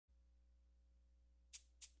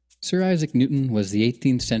Sir Isaac Newton was the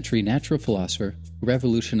 18th century natural philosopher who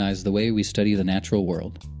revolutionized the way we study the natural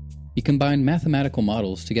world. He combined mathematical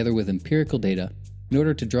models together with empirical data in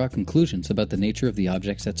order to draw conclusions about the nature of the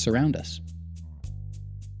objects that surround us.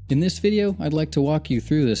 In this video, I'd like to walk you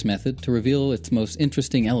through this method to reveal its most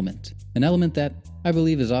interesting element, an element that I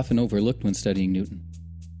believe is often overlooked when studying Newton.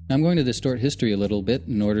 Now, I'm going to distort history a little bit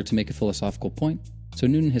in order to make a philosophical point, so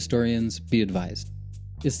Newton historians be advised.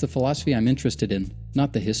 It's the philosophy I'm interested in,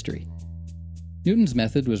 not the history. Newton's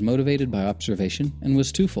method was motivated by observation and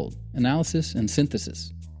was twofold: analysis and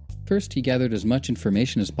synthesis. First, he gathered as much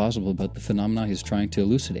information as possible about the phenomena he's trying to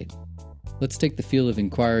elucidate. Let's take the field of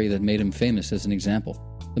inquiry that made him famous as an example,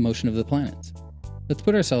 the motion of the planets. Let's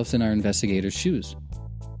put ourselves in our investigator's shoes.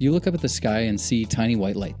 You look up at the sky and see tiny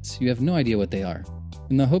white lights. You have no idea what they are.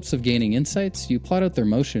 In the hopes of gaining insights, you plot out their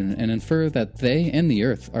motion and infer that they and the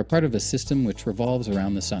Earth are part of a system which revolves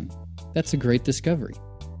around the Sun. That's a great discovery.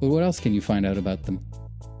 But what else can you find out about them?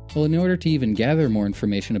 Well, in order to even gather more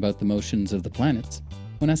information about the motions of the planets,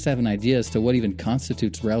 one has to have an idea as to what even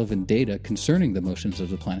constitutes relevant data concerning the motions of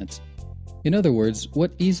the planets. In other words,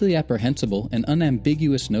 what easily apprehensible and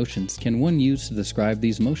unambiguous notions can one use to describe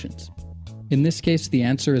these motions? In this case, the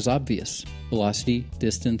answer is obvious. Velocity,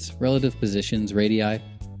 distance, relative positions, radii,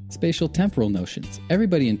 spatial temporal notions.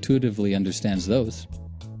 Everybody intuitively understands those.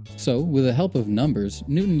 So, with the help of numbers,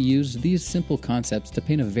 Newton used these simple concepts to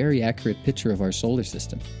paint a very accurate picture of our solar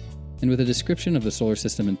system. And with a description of the solar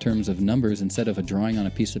system in terms of numbers instead of a drawing on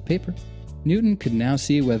a piece of paper, Newton could now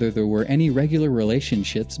see whether there were any regular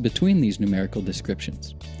relationships between these numerical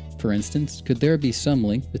descriptions. For instance, could there be some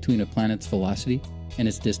link between a planet's velocity and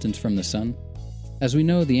its distance from the Sun? As we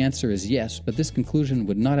know, the answer is yes, but this conclusion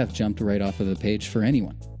would not have jumped right off of the page for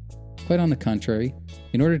anyone. Quite on the contrary,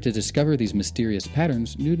 in order to discover these mysterious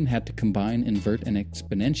patterns, Newton had to combine, invert, and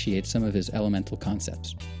exponentiate some of his elemental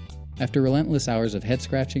concepts. After relentless hours of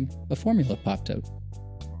head-scratching, a formula popped out.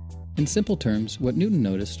 In simple terms, what Newton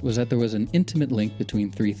noticed was that there was an intimate link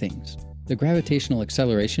between three things: the gravitational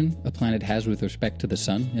acceleration a planet has with respect to the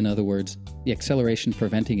Sun, in other words, the acceleration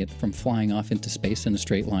preventing it from flying off into space in a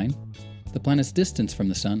straight line, the planet's distance from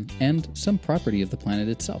the Sun, and some property of the planet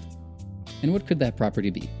itself. And what could that property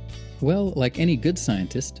be? Well, like any good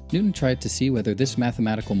scientist, Newton tried to see whether this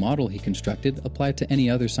mathematical model he constructed applied to any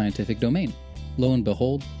other scientific domain. Lo and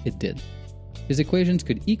behold, it did. His equations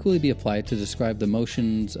could equally be applied to describe the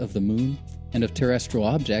motions of the moon and of terrestrial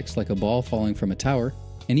objects like a ball falling from a tower,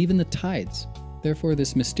 and even the tides. Therefore,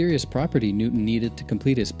 this mysterious property Newton needed to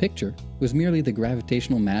complete his picture was merely the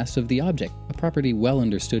gravitational mass of the object, a property well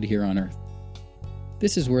understood here on Earth.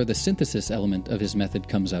 This is where the synthesis element of his method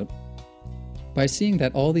comes out. By seeing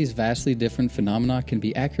that all these vastly different phenomena can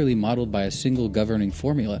be accurately modeled by a single governing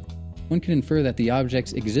formula, one can infer that the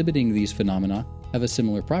objects exhibiting these phenomena have a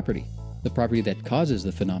similar property, the property that causes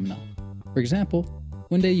the phenomena. For example,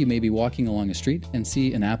 one day you may be walking along a street and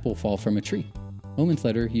see an apple fall from a tree. Moments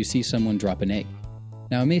later, you see someone drop an egg.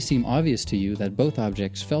 Now, it may seem obvious to you that both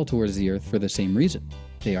objects fell towards the Earth for the same reason.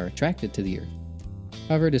 They are attracted to the Earth.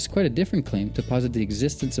 However, it is quite a different claim to posit the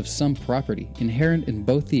existence of some property inherent in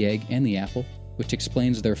both the egg and the apple, which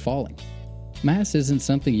explains their falling. Mass isn't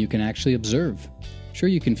something you can actually observe. Sure,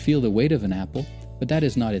 you can feel the weight of an apple, but that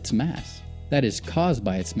is not its mass. That is caused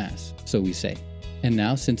by its mass, so we say. And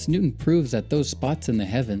now, since Newton proves that those spots in the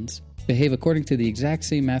heavens behave according to the exact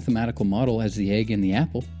same mathematical model as the egg and the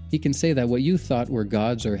apple, he can say that what you thought were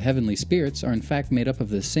gods or heavenly spirits are in fact made up of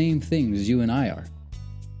the same things you and I are.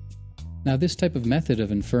 Now, this type of method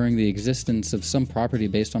of inferring the existence of some property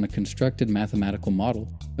based on a constructed mathematical model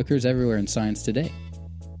occurs everywhere in science today.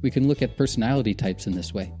 We can look at personality types in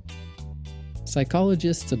this way.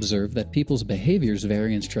 Psychologists observe that people's behaviors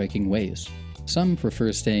vary in striking ways. Some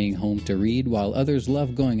prefer staying home to read, while others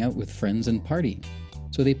love going out with friends and partying.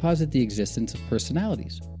 So they posit the existence of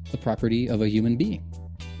personalities, the property of a human being.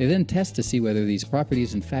 They then test to see whether these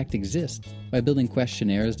properties in fact exist by building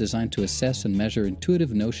questionnaires designed to assess and measure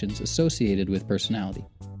intuitive notions associated with personality.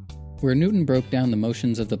 Where Newton broke down the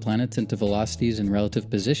motions of the planets into velocities and relative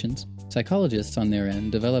positions, psychologists on their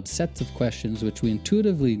end developed sets of questions which we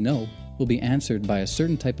intuitively know will be answered by a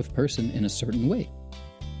certain type of person in a certain way.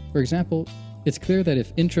 For example, it's clear that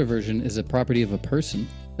if introversion is a property of a person,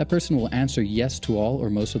 that person will answer yes to all or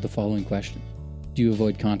most of the following questions. Do you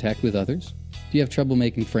avoid contact with others? Do you have trouble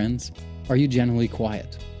making friends? Are you generally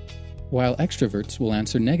quiet? While extroverts will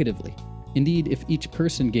answer negatively. Indeed, if each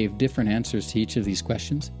person gave different answers to each of these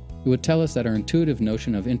questions, it would tell us that our intuitive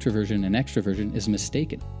notion of introversion and extroversion is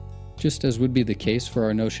mistaken, just as would be the case for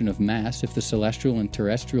our notion of mass if the celestial and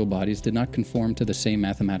terrestrial bodies did not conform to the same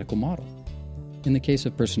mathematical model. In the case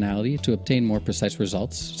of personality, to obtain more precise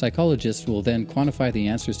results, psychologists will then quantify the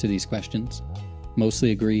answers to these questions,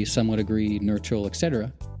 mostly agree, somewhat agree, neutral,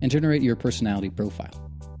 etc., and generate your personality profile.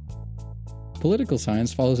 Political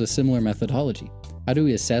science follows a similar methodology. How do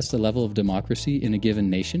we assess the level of democracy in a given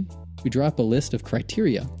nation? We draw up a list of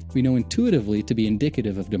criteria we know intuitively to be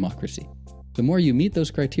indicative of democracy. The more you meet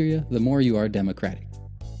those criteria, the more you are democratic.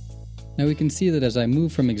 Now we can see that as I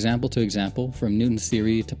move from example to example, from Newton's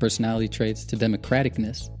theory to personality traits to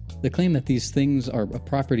democraticness, the claim that these things are a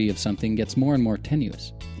property of something gets more and more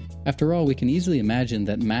tenuous. After all, we can easily imagine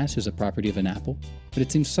that mass is a property of an apple, but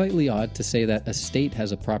it seems slightly odd to say that a state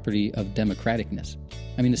has a property of democraticness.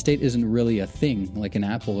 I mean, a state isn't really a thing like an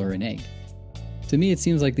apple or an egg. To me, it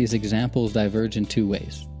seems like these examples diverge in two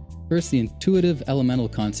ways. First, the intuitive elemental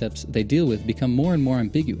concepts they deal with become more and more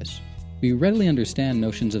ambiguous. We readily understand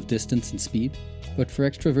notions of distance and speed, but for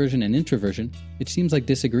extroversion and introversion, it seems like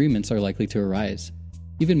disagreements are likely to arise,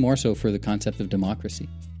 even more so for the concept of democracy.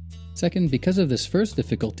 Second, because of this first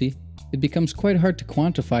difficulty, it becomes quite hard to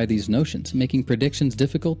quantify these notions, making predictions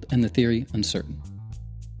difficult and the theory uncertain.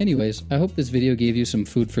 Anyways, I hope this video gave you some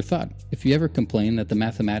food for thought. If you ever complain that the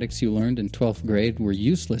mathematics you learned in 12th grade were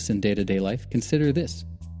useless in day-to-day life, consider this.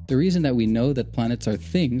 The reason that we know that planets are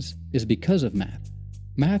things is because of math.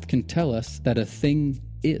 Math can tell us that a thing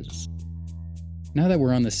is. Now that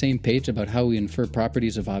we're on the same page about how we infer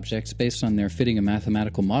properties of objects based on their fitting a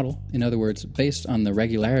mathematical model, in other words, based on the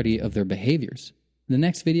regularity of their behaviors, in the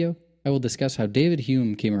next video, I will discuss how David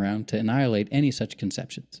Hume came around to annihilate any such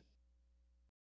conceptions.